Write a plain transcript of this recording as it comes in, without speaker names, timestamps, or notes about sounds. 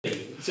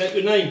Is that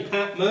your name,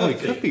 Pat Murphy? Oh, it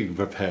could be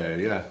repair,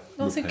 yeah.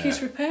 I think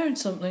he's repairing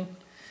something.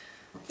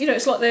 You know,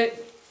 it's like they're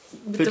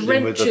with the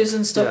wrenches with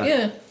and stuff,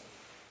 yeah.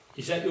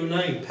 Is that your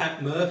name,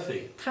 Pat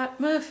Murphy? Pat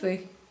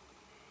Murphy.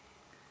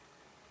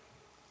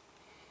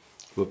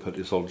 We'll put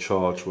this on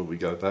charge when we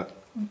go back.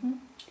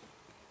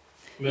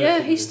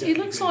 Yeah, he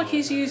looks like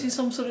he's using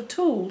some sort of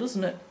tool,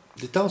 doesn't it?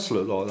 It does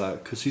look like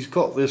that because he's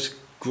got this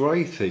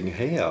grey thing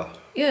here.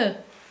 Yeah,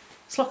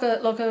 it's like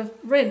a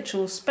wrench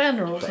or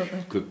spanner or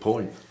something. Good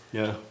point.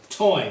 Yeah.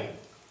 Time.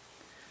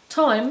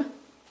 Time.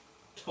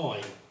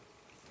 Time.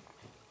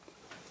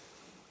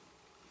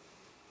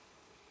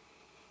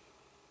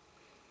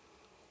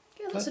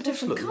 Yeah, that's That a does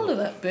different look colour. like-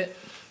 That bit.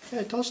 Yeah,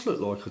 it does look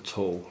like a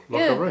tool,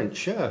 like Yeah. a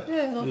wrench. Yeah. Yeah.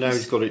 Like And now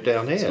he's got it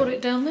down here. He's got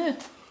it down there.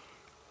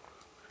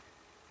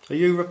 Are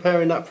you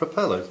repairing that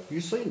propeller?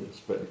 You seen this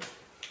bit?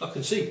 I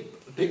can see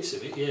bits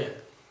of it, yeah.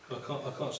 I can't